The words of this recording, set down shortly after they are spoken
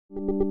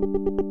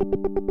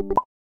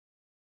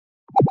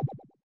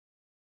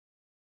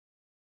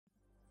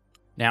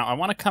Now, I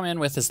want to come in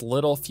with as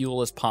little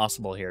fuel as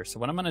possible here. So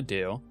what I'm going to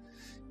do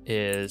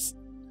is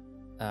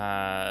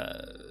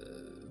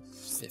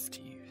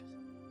 50.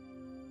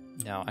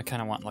 No, I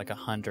kind of want like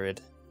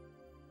 100.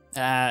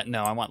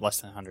 No, I want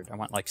less than 100. I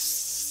want like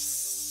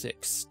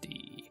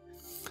 60.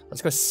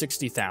 Let's go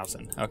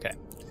 60,000. Okay.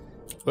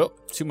 Well,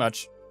 too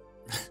much.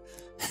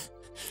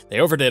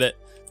 They overdid it.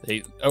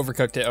 They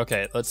overcooked it.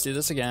 Okay, let's do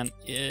this again.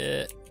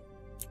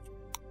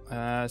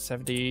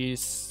 70,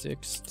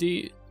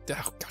 60.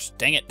 Oh gosh,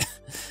 dang it.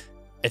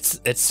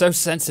 It's so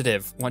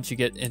sensitive once you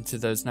get into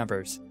those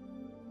numbers.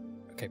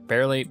 Okay,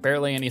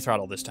 barely any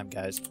throttle this time,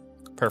 guys.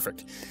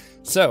 Perfect.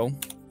 So,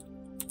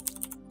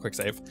 quick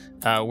save.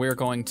 We're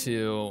going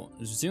to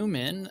zoom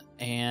in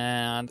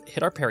and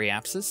hit our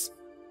periapsis.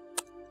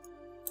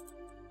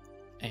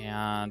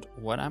 And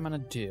what I'm going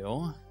to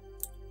do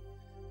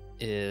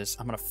is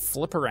I'm going to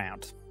flip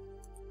around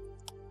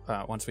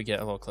once we get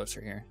a little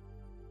closer here.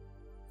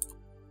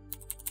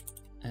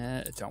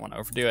 Don't want to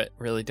overdo it.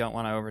 Really don't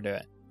want to overdo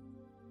it.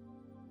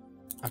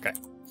 Okay.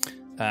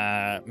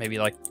 Maybe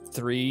like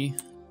 3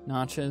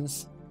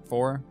 notches,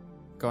 4,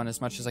 going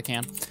as much as I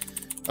can.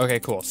 Okay,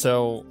 cool.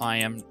 So I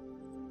am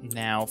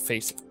now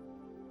facing...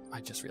 I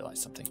just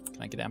realized something.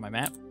 Can I get out my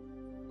map?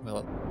 Will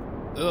it...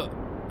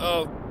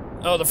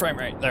 Oh, the frame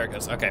rate. There it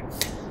goes. Okay.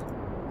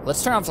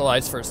 Let's turn off the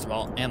lights first of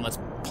all, and let's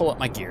pull up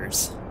my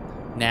gears.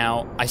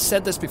 Now, I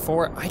said this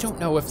before, I don't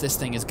know if this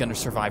thing is going to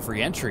survive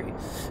re-entry.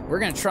 We're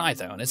going to try,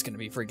 though, and it's going to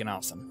be freaking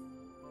awesome.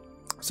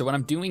 So what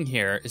I'm doing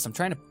here is I'm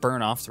trying to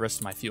burn off the rest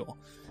of my fuel.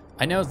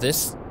 I know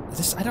this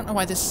I don't know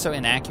why this is so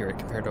inaccurate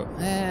compared to...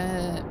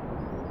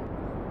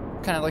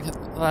 kind of look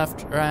at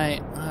left,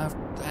 right, left.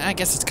 I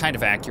guess it's kind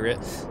of accurate,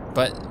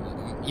 but,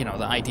 you know,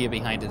 the idea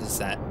behind it is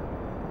that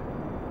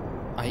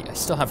I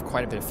still have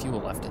quite a bit of fuel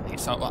left in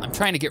these, so I'm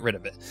trying to get rid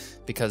of it,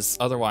 because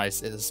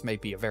otherwise this may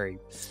be a very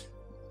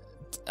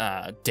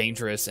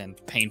dangerous and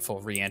painful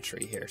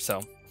re-entry here.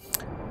 So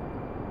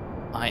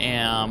I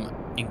am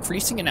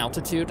increasing in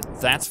altitude.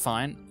 That's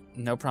fine,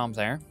 no problem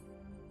there.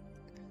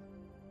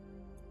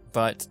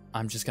 But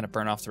I'm just gonna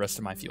burn off the rest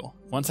of my fuel.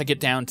 Once I get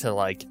down to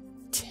like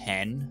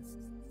 10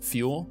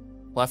 fuel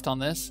left on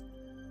this,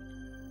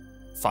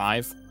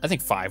 5, I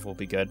think 5 will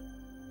be good.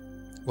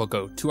 We'll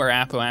go to our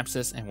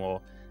apoapsis and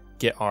we'll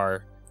get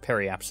our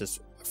periapsis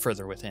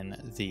further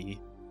within the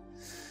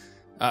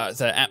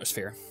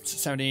atmosphere. So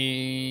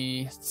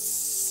 70,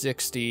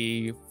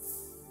 60,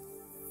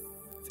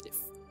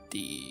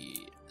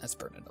 50. Let's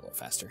burn it a little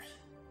faster.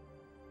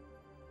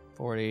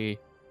 40,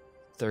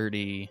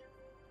 30,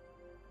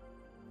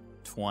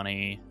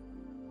 20.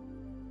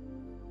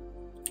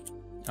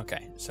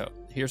 Okay, so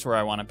here's where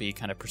I want to be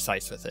kind of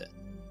precise with it.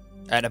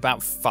 At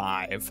about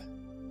 5.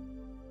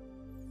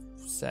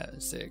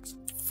 7, 6,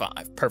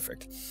 5.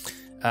 Perfect.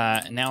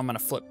 Now I'm going to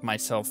flip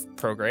myself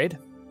prograde.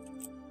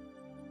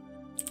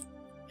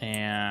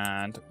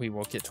 And we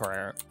will get to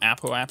our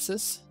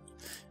apoapsis.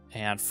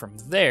 And from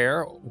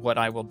there, what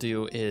I will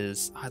do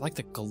is... I like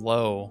the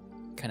glow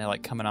kind of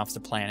like coming off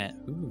the planet.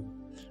 Ooh,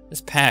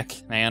 this pack,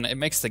 man, it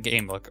makes the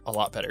game look a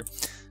lot better.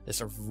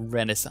 This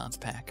Renaissance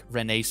pack.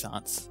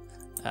 Renaissance.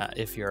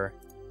 If you're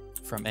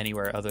from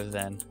anywhere other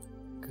than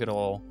good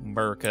old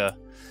America.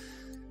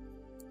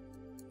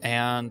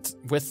 And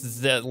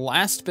with the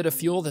last bit of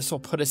fuel, this will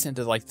put us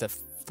into like the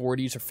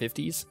 40s or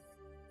 50s,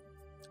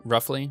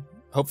 roughly.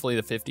 Hopefully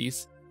the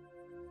 50s.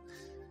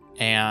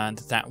 And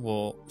that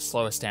will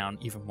slow us down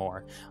even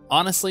more.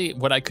 Honestly,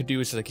 what I could do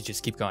is I could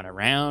just keep going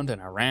around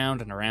and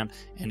around and around,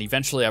 and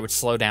eventually I would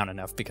slow down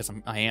enough because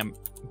I am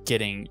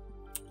getting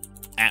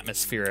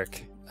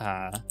atmospheric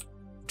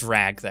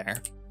drag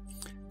there.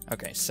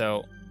 Okay,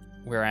 so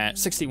we're at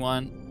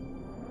 61.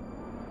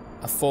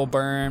 A full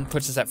burn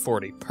puts us at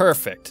 40.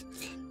 Perfect.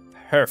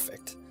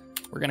 Perfect.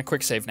 We're going to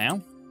quick save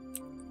now.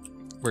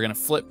 We're going to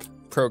flip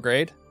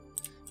prograde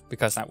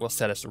because that will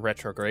set us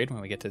retrograde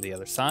when we get to the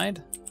other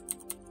side.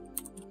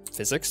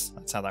 Physics,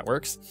 that's how that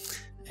works.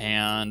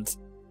 And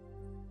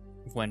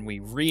when we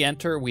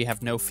re-enter, we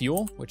have no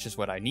fuel, which is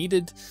what I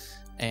needed.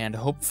 And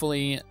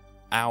hopefully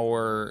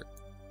our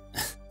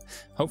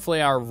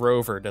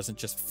rover doesn't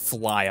just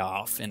fly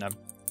off in a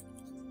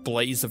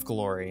blaze of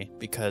glory,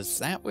 because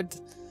that would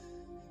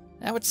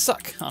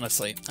suck,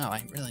 honestly. Oh,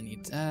 I really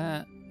need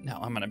no,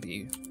 I'm gonna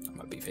be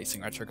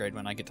facing retrograde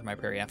when I get to my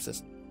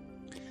periapsis,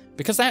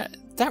 because that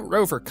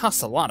rover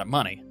costs a lot of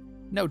money,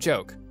 no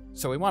joke.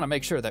 So we want to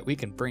make sure that we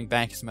can bring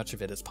back as much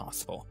of it as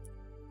possible.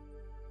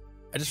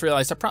 I just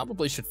realized I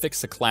probably should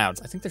fix the clouds.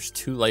 I think there's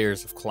 2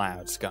 layers of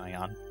clouds going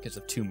on because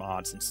of 2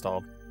 mods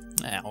installed.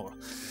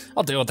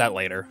 I'll deal with that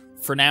later.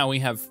 For now, we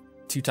have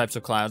 2 types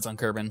of clouds on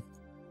Kerbin.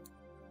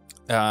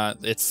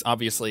 It's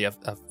obviously a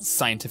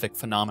scientific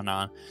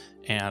phenomenon,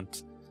 and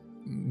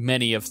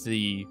many of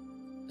the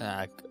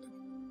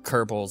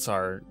Kerbals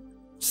are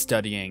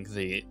studying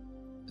the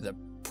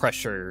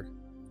pressure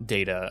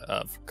data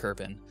of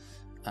Kerbin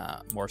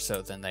more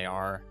so than they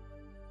are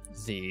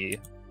the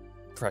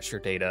pressure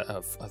data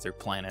of other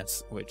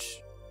planets,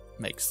 which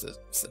makes the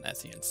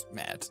Zenithians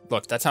mad.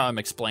 Look, that's how I'm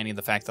explaining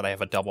the fact that I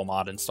have a double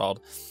mod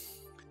installed.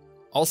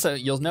 Also,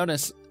 you'll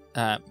notice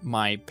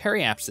my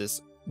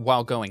periapsis,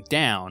 while going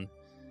down,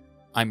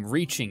 I'm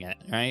reaching it,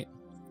 right?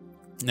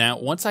 Now,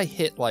 once I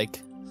hit, like,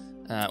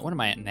 what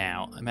am I at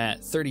now? I'm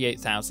at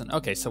 38,000.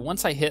 Okay, so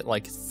once I hit,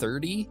 like,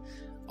 30,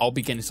 I'll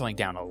begin slowing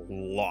down a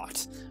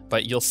lot.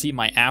 But you'll see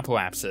my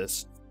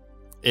apoapsis,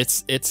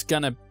 it's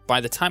gonna, by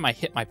the time I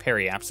hit my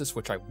periapsis,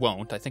 which I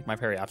won't, I think my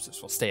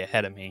periapsis will stay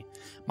ahead of me,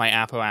 my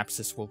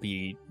apoapsis will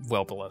be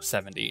well below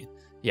 70.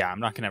 Yeah, I'm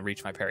not gonna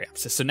reach my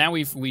periapsis. So now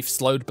we've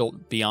slowed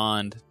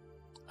beyond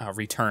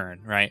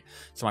return, right?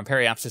 So my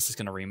periapsis is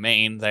gonna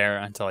remain there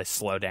until I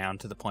slow down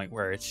to the point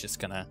where it's just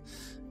gonna,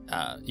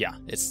 yeah,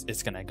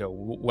 it's gonna go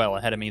well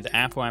ahead of me. The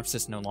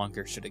apoapsis no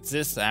longer should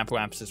exist. The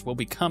apoapsis will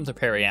become the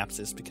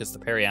periapsis because the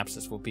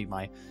periapsis will be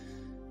my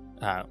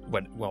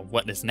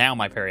what is now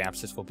my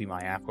periapsis will be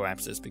my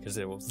apoapsis because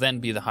it will then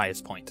be the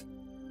highest point.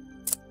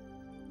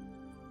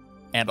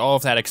 And all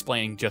of that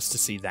explaining just to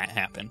see that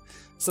happen.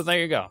 So there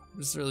you go.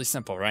 It's really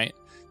simple, right?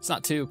 It's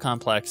not too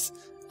complex,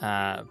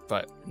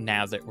 but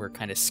now that we're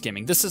kind of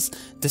skimming, this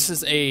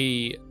is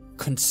a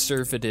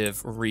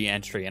conservative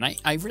re-entry, and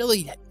I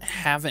really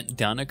haven't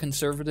done a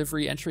conservative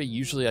re-entry.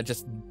 Usually I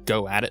just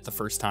go at it the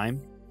first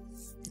time,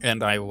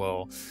 and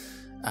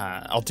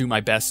I'll do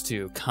my best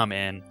to come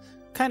in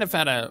kind of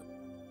at a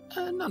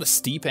not a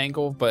steep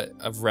angle, but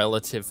a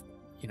relative,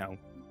 you know,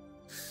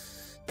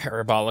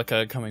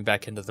 parabolica coming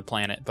back into the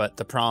planet. But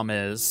the problem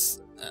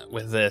is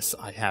with this,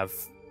 I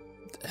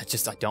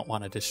don't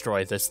want to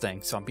destroy this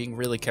thing, so I'm being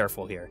really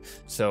careful here.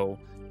 So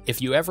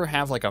if you ever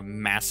have like a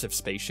massive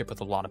spaceship with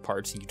a lot of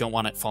parts and you don't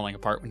want it falling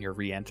apart when you're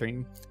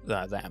re-entering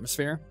the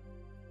atmosphere,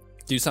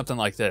 do something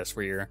like this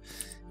where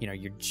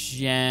you're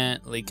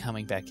gently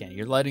coming back in.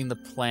 You're letting the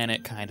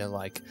planet kind of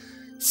like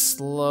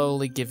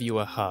slowly give you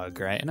a hug,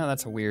 right? I know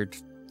that's a weird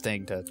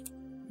thing to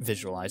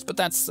visualize, but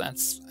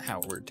that's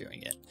how we're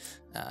doing it.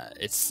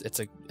 It's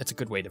a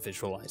good way to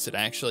visualize it,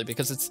 actually,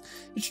 because it's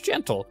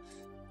gentle.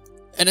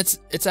 And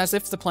it's as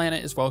if the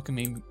planet is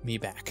welcoming me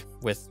back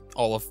with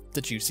all of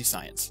the juicy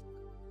science.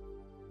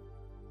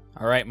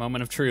 All right,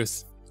 moment of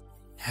truth.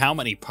 How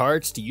many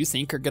parts do you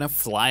think are going to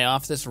fly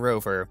off this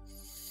rover?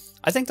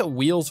 I think the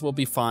wheels will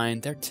be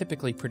fine. They're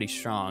typically pretty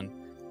strong,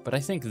 but I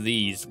think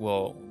these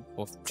will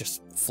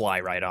just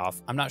fly right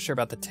off. I'm not sure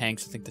about the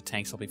tanks. I think the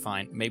tanks will be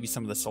fine. Maybe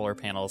some of the solar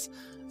panels.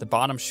 The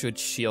bottom should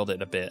shield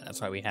it a bit.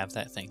 That's why we have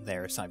that thing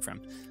there, aside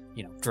from,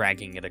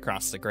 dragging it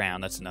across the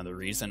ground. That's another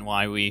reason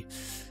why we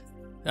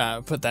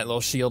put that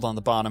little shield on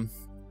the bottom.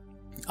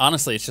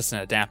 Honestly, it's just an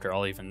adapter.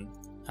 Oh,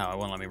 it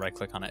won't let me right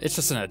click on it. It's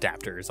just an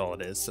adapter is all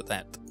it is, so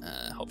that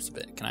helps a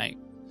bit. Can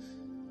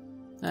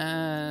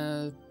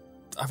I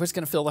was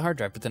going to fill the hard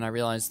drive, but then I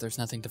realized there's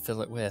nothing to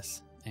fill it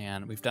with,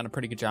 and we've done a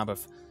pretty good job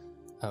of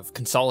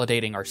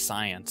consolidating our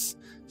science,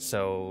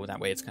 so that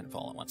way it's kind of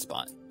all in one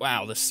spot.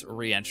 Wow, this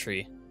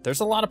re-entry. There's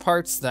a lot of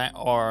parts that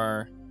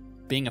are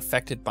being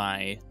affected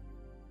by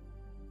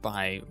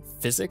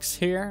physics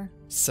here,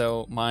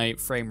 so my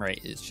frame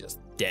rate is just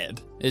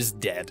dead.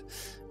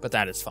 But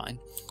that is fine.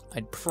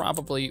 I'd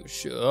probably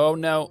should... Oh,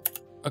 no.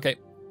 Okay,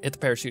 hit the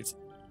parachutes.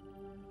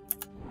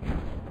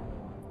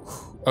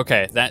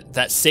 Okay,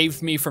 that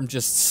saved me from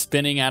just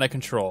spinning out of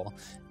control.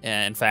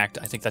 In fact,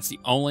 I think that's the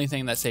only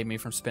thing that saved me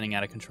from spinning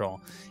out of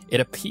control.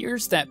 It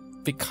appears that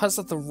because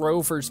of the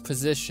rover's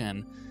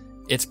position,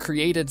 it's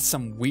created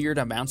some weird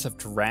amounts of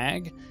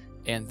drag,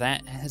 and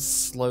that has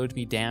slowed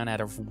me down at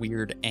a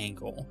weird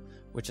angle,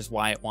 which is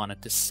why it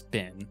wanted to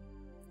spin.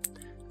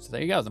 So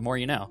there you go, the more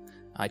you know.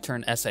 I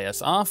turn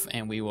SAS off,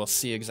 and we will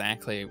see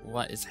exactly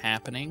what is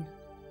happening.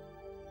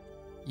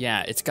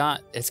 Yeah, it's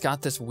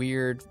got this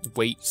weird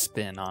weight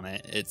spin on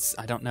it.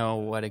 I don't know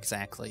what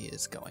exactly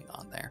is going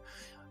on there.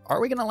 Are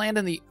we going to land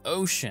in the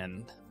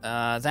ocean?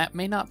 That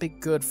may not be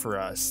good for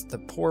us. The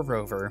poor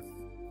rover.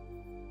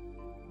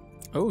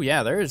 Oh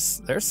yeah,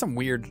 there's some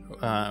weird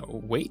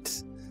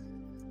weight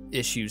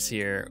issues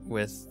here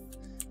with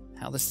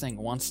how this thing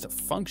wants to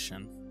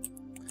function.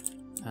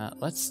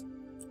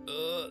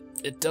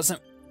 It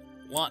doesn't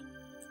want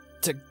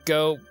to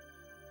go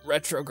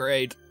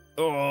retrograde.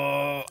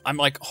 Oh, I'm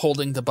like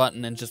holding the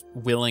button and just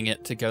willing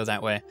it to go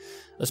that way.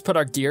 Let's put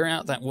our gear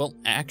out. That will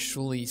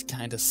actually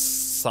kind of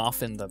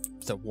soften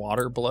the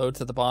water blow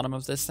to the bottom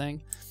of this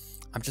thing.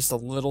 I'm just a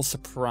little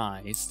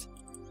surprised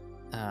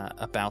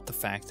about the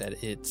fact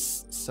that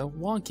it's so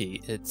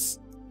wonky. It's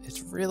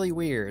really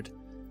weird.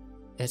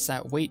 It's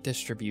that weight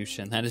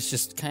distribution that is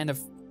just kind of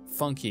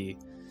funky.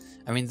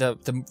 I mean,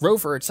 the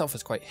rover itself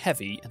is quite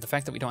heavy, and the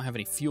fact that we don't have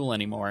any fuel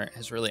anymore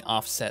has really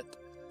offset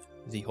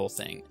the whole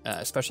thing,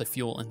 especially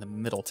fuel in the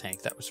middle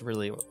tank. That was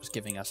really what was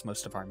giving us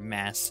most of our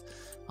mass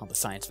on the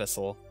science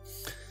vessel.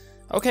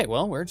 Okay,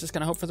 well, we're just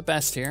gonna hope for the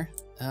best here.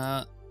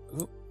 I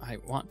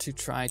want to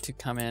try to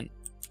come in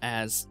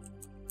as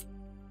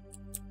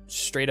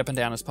straight up and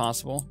down as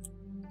possible.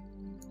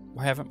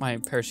 Why haven't my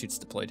parachutes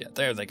deployed yet?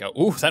 There they go.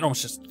 Ooh, that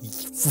almost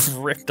just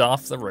ripped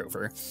off the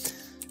rover.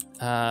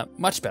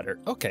 Much better.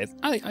 Okay,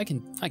 I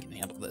can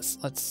handle this.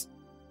 Let's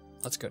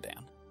go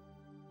down.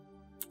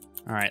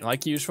 All right,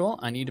 like usual,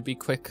 I need to be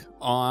quick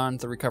on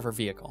the recover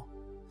vehicle.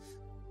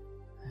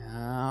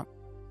 Don't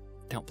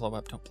blow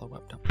up, don't blow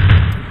up, don't blow up, don't blow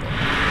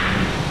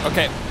up.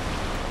 Okay,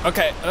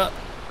 okay,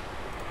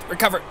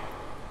 recover.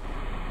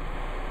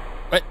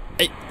 Wait,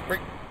 hey,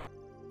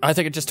 I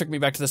think it just took me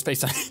back to the space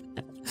station.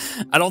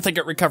 I don't think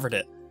it recovered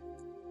it.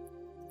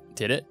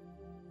 Did it?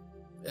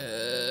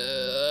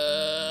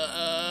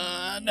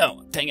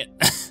 No, dang it.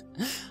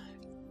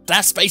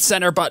 That Space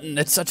Center button,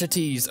 it's such a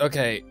tease.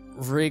 Okay,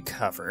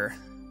 recover.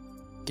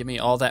 Give me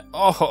all that.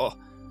 Oh,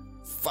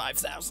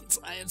 5,000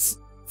 science,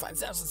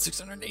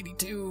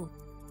 5,682.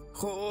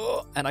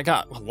 Oh, and I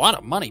got a lot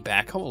of money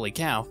back. Holy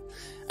cow.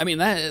 I mean,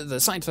 the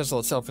science vessel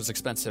itself is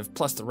expensive,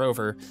 plus the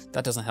rover.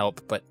 That doesn't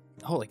help, but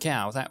holy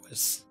cow, that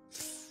was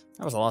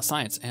a lot of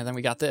science. And then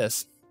we got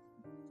this.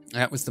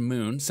 That was the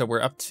moon, so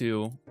we're up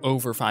to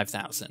over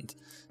 5,000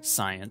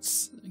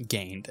 science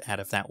gained out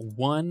of that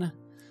one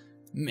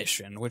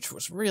mission, which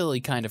was really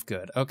kind of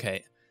good.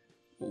 Okay,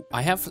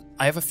 I have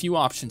a few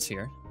options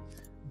here,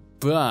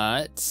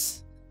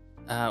 but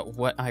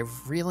what I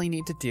really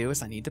need to do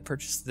is I need to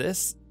purchase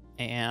this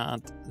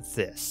and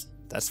this.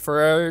 That's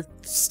for our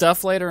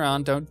stuff later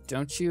on.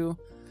 Don't you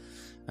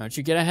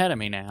get ahead of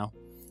me now.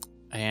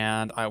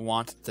 And I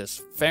want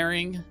this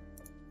fairing.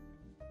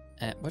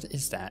 And what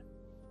is that?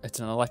 It's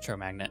an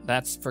electromagnet.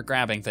 That's for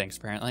grabbing things,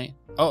 apparently.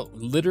 Oh,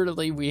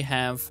 literally, we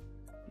have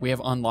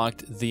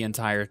unlocked the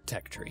entire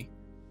tech tree.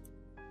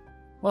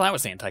 Well, that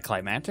was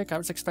anticlimactic. I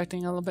was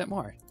expecting a little bit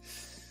more.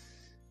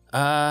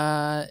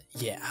 Yeah,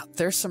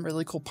 there's some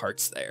really cool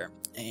parts there.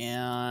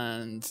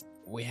 And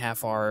we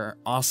have our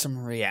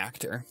awesome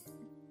reactor.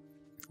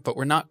 But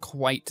we're not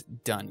quite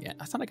done yet.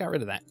 I thought I got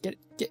rid of that. Get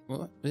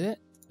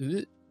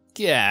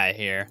out of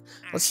here.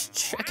 Let's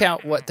check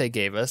out what they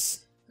gave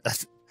us.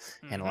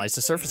 Analyze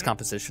the surface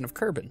composition of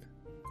Kerbal.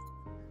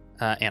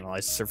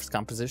 Analyze the surface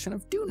composition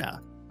of Duna.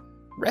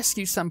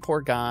 Rescue some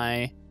poor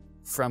guy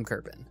from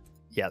Kerbal.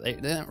 Yeah, they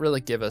didn't really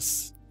give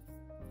us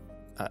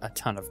a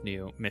ton of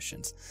new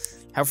missions.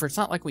 However, it's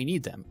not like we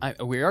need them.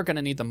 We are going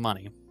to need the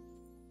money.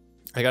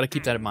 I got to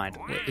keep that in mind.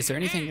 Is there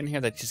anything in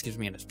here that just gives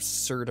me an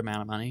absurd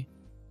amount of money?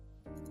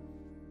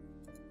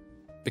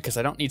 Because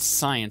I don't need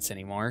science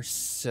anymore,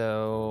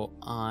 so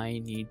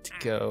I need to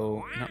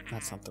go... No,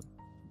 that's not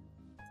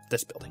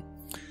this building.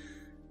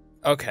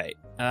 Okay,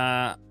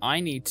 I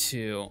need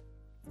to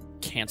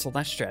cancel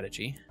that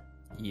strategy.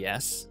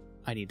 Yes,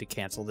 I need to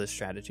cancel this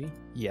strategy.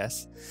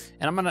 Yes,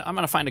 and I'm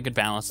gonna find a good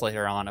balance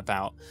later on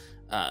about,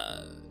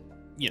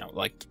 you know,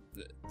 like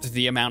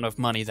the amount of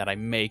money that I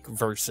make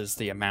versus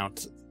the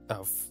amount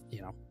of,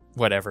 you know,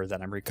 whatever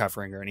that I'm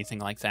recovering or anything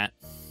like that.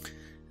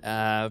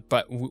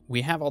 But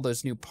we have all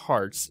those new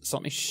parts, so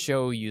let me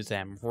show you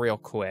them real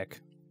quick,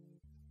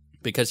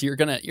 because you're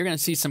gonna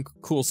see some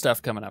cool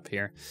stuff coming up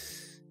here.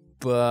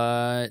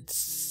 But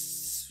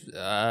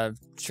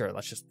sure,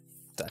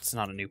 that's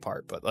not a new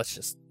part, but let's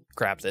just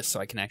grab this so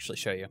I can actually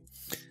show you.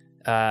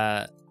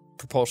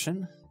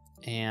 Propulsion,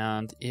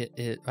 and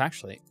it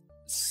actually,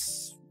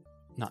 it's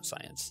not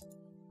science,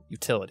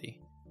 utility,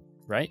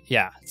 right?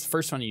 Yeah, it's the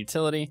first one,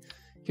 utility.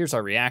 Here's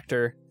our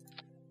reactor.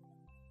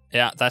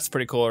 Yeah, that's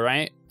pretty cool,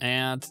 right?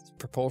 And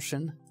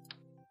propulsion,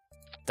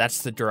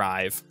 that's the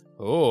drive.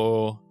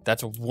 Oh,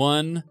 that's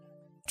one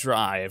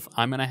drive.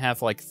 I'm gonna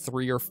have like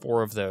 3 or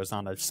 4 of those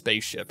on a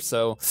spaceship,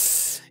 so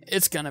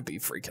it's gonna be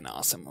freaking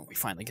awesome when we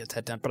finally get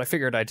that done. But I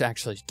figured I'd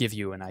actually give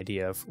you an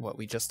idea of what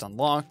we just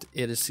unlocked.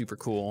 It is super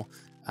cool.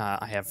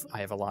 I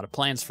have a lot of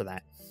plans for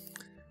that.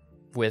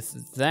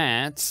 With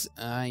that,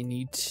 I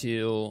need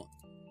to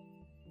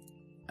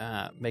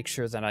make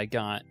sure that I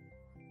got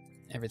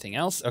everything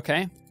else.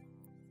 Okay,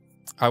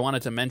 I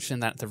wanted to mention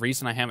that the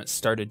reason I haven't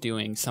started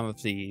doing some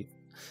of the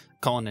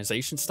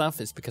colonization stuff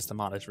is because the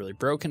mod is really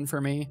broken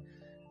for me.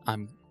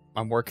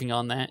 I'm working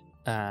on that.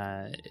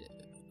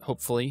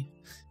 Hopefully,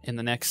 in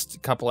the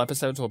next couple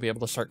episodes, we'll be able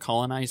to start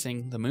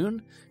colonizing the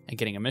moon and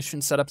getting a mission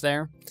set up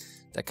there.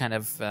 That kind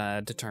of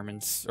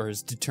determines, or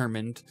is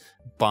determined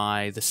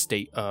by the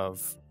state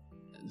of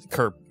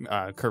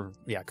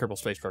Kerbal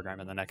Space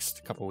Program in the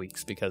next couple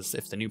weeks. Because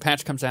if the new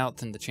patch comes out,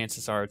 then the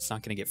chances are it's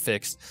not going to get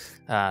fixed.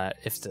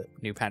 If the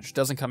new patch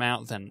doesn't come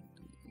out, then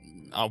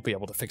I'll be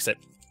able to fix it.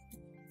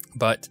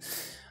 But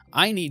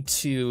I need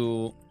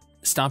to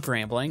stop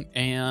rambling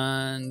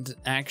and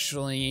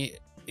actually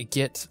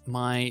get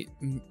my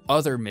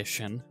other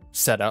mission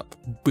set up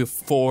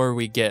before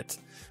we get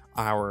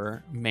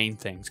our main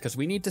things, because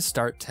we need to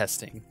start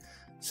testing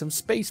some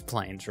space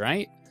planes,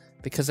 right?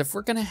 Because if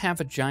we're going to have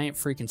a giant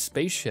freaking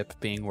spaceship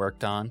being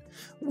worked on,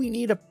 we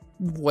need a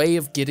way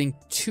of getting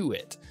to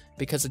it,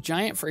 because a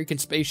giant freaking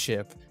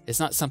spaceship is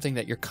not something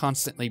that you're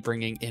constantly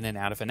bringing in and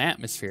out of an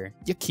atmosphere.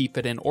 You keep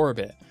it in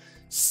orbit.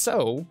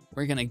 So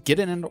we're going to get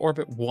it into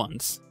orbit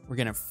once. We're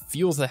going to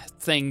fuel the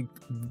thing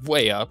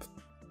way up.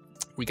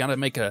 We got to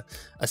make a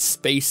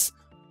space,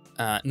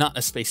 not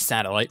a space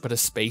satellite, but a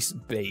space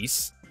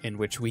base in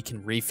which we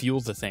can refuel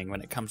the thing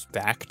when it comes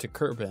back to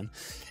Kerbin.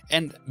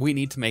 And we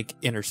need to make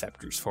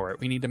interceptors for it.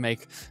 We need to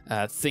make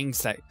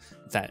things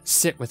that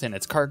sit within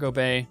its cargo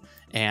bay,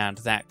 and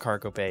that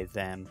cargo bay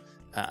then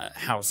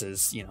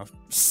houses,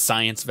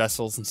 science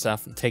vessels and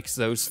stuff, and takes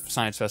those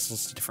science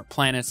vessels to different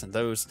planets, and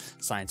those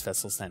science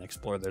vessels then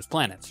explore those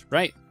planets,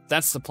 right?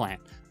 That's the plan.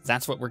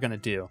 That's what we're going to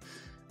do.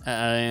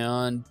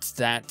 And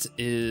that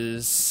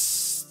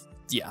is,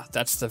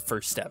 that's the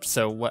first step.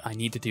 So what I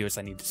need to do is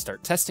I need to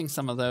start testing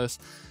some of those.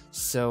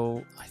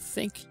 So I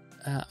think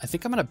I'm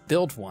going to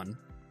build one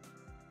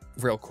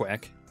real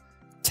quick,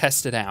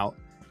 test it out,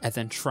 and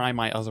then try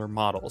my other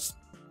models.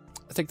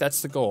 I think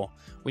that's the goal.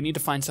 We need to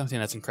find something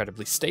that's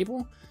incredibly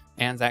stable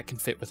and that can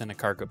fit within a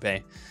cargo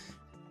bay.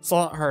 It's a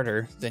lot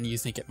harder than you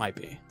think it might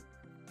be.